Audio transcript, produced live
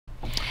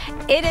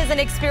It is an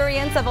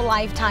experience of a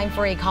lifetime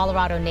for a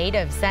Colorado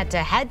native set to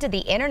head to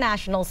the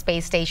International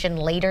Space Station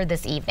later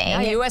this evening.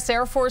 Yeah, U.S.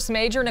 Air Force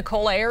Major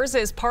Nichole Ayers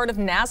is part of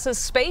NASA's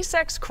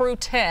SpaceX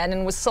Crew-10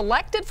 and was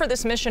selected for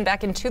this mission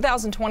back in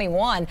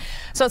 2021.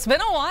 So it's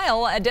been a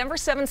while. Denver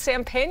 7's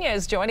Sam Pena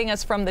is joining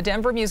us from the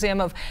Denver Museum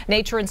of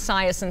Nature and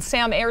Science. And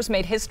Sam, Ayers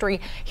made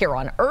history here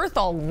on Earth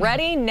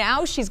already.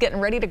 Now she's getting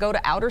ready to go to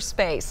outer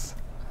space.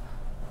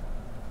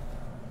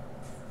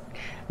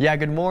 Yeah,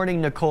 good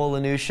morning, Nichole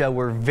and Anusha.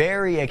 We're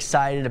very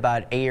excited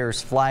about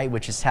Ayers' flight,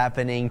 which is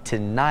happening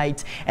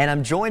tonight. And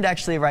I'm joined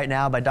actually right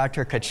now by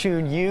Dr.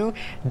 Kachun Yu.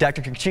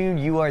 Dr.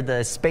 Kachun, you are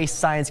the space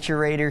science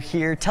curator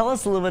here. Tell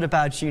us a little bit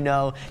about,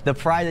 the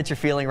pride that you're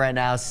feeling right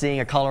now seeing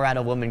a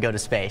Colorado woman go to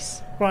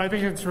space. Well, I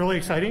think it's really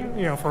exciting,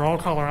 for all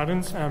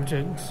Coloradans.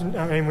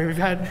 We've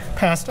had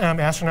past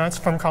astronauts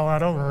from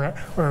Colorado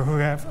who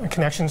have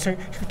connections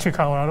to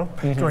Colorado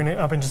going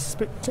up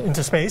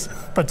into space.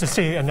 But to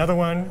see another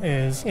one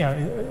is,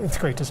 it's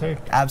great to see.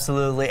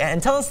 Absolutely.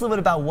 And tell us a little bit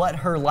about what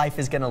her life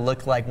is going to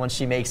look like once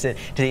she makes it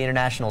to the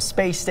International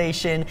Space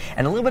Station,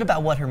 and a little bit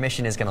about what her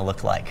mission is going to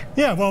look like.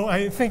 Yeah, well,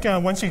 I think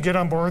once you get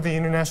on board the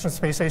International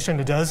Space Station,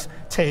 it does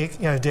take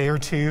a day or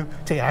two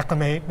to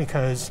acclimate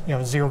because,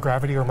 zero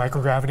gravity or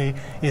microgravity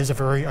is a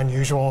very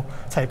unusual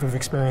type of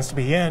experience to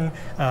be in.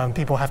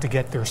 People have to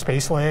get their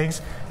space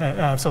legs,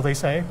 so they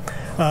say.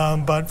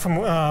 But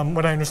from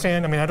what I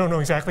understand, I don't know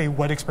exactly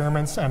what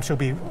experiments she'll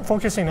be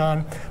focusing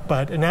on,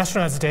 but an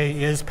astronaut's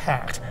day is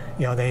packed.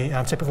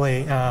 They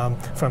typically,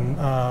 from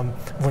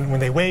when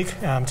they wake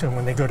to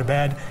when they go to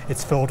bed,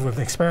 it's filled with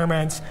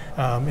experiments,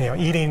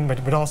 eating,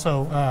 but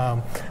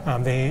also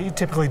they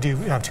typically do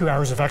 2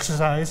 hours of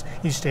exercise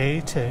each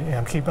day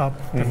to keep up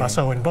their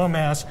muscle and bone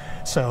mass.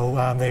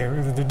 So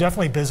they're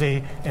definitely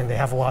busy and they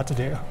have a lot to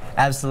do.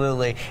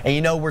 Absolutely.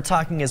 And we're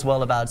talking as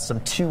well about some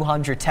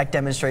 200 tech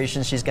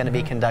demonstrations she's going to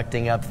be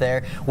conducting up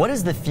there. What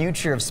is the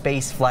future of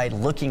space flight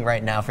looking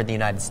right now for the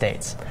United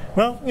States?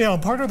 Well,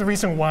 part of the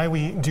reason why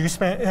we do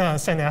send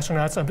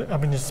astronauts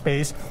up into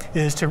space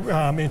is to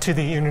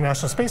the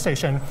International Space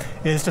Station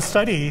is to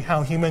study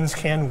how humans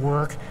can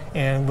work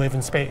and live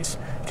in space.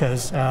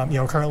 Because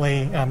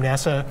currently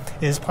NASA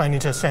is planning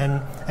to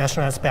send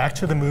astronauts back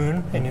to the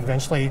moon and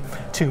eventually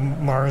to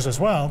Mars as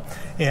well.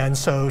 And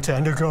so to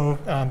undergo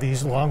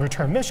these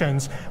longer-term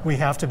missions, we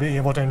have to be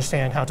able to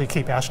understand how to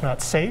keep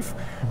astronauts safe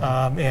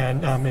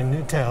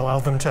and to allow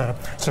them to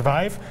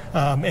survive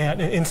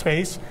in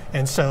space.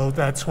 And so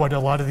that's what a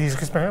lot of these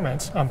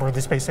experiments on board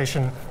the space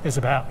station is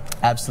about.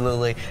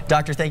 Absolutely.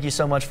 Doctor, thank you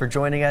so much for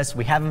joining us.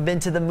 We haven't been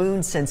to the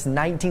moon since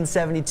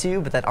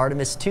 1972, but that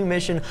Artemis 2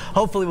 mission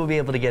hopefully will be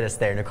able to get us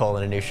there,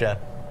 Nichole and Anusha.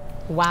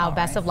 Wow,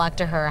 best of luck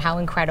to her. How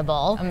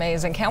incredible.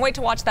 Amazing. Can't wait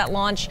to watch that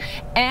launch.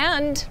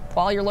 And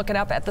while you're looking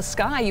up at the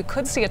sky, you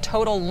could see a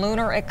total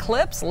lunar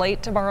eclipse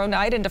late tomorrow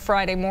night into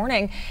Friday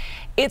morning.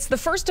 It's the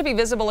first to be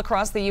visible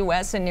across the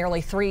U.S. in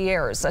nearly 3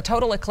 years. A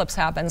total eclipse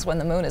happens when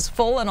the moon is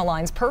full and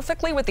aligns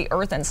perfectly with the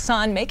Earth and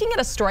Sun, making it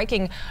a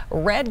striking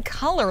red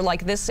color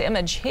like this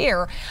image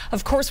here.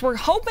 Of course, we're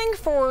hoping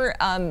for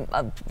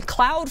a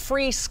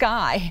cloud-free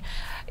sky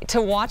to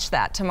watch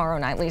that tomorrow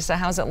night. Lisa,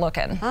 how's it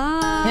looking?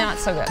 Not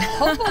so good.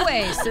 Hope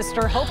away,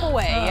 sister, hope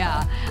away,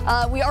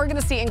 yeah. We are going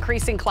to see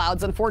increasing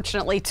clouds,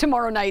 unfortunately,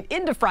 tomorrow night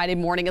into Friday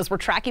morning as we're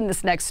tracking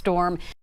this next storm.